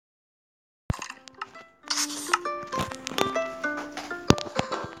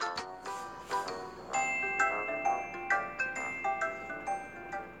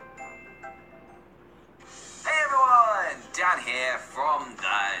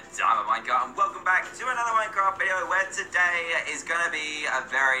today is going to be a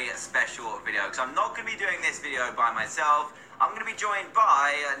very special video because I'm not going to be doing this video by myself. I'm going to be joined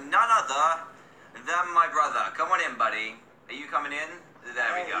by none other than my brother. Come on in, buddy. Are you coming in?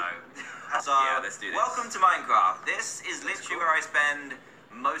 There we go. So, yeah, let's do this. Welcome to Minecraft. This is literally where I spend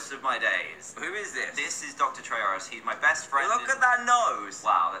most of my days. Who is this? This is Dr. Treoros. He's my best friend. Look at that nose.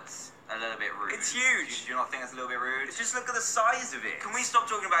 Wow, that's a little bit rude. It's huge. Do you not think that's a little bit rude? Just look at the size of it. Can we stop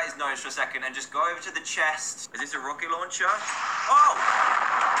talking about his nose for a second and just go over to the chest? Is this a rocket launcher? Oh!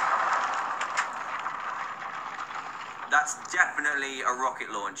 That's definitely a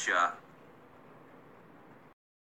rocket launcher.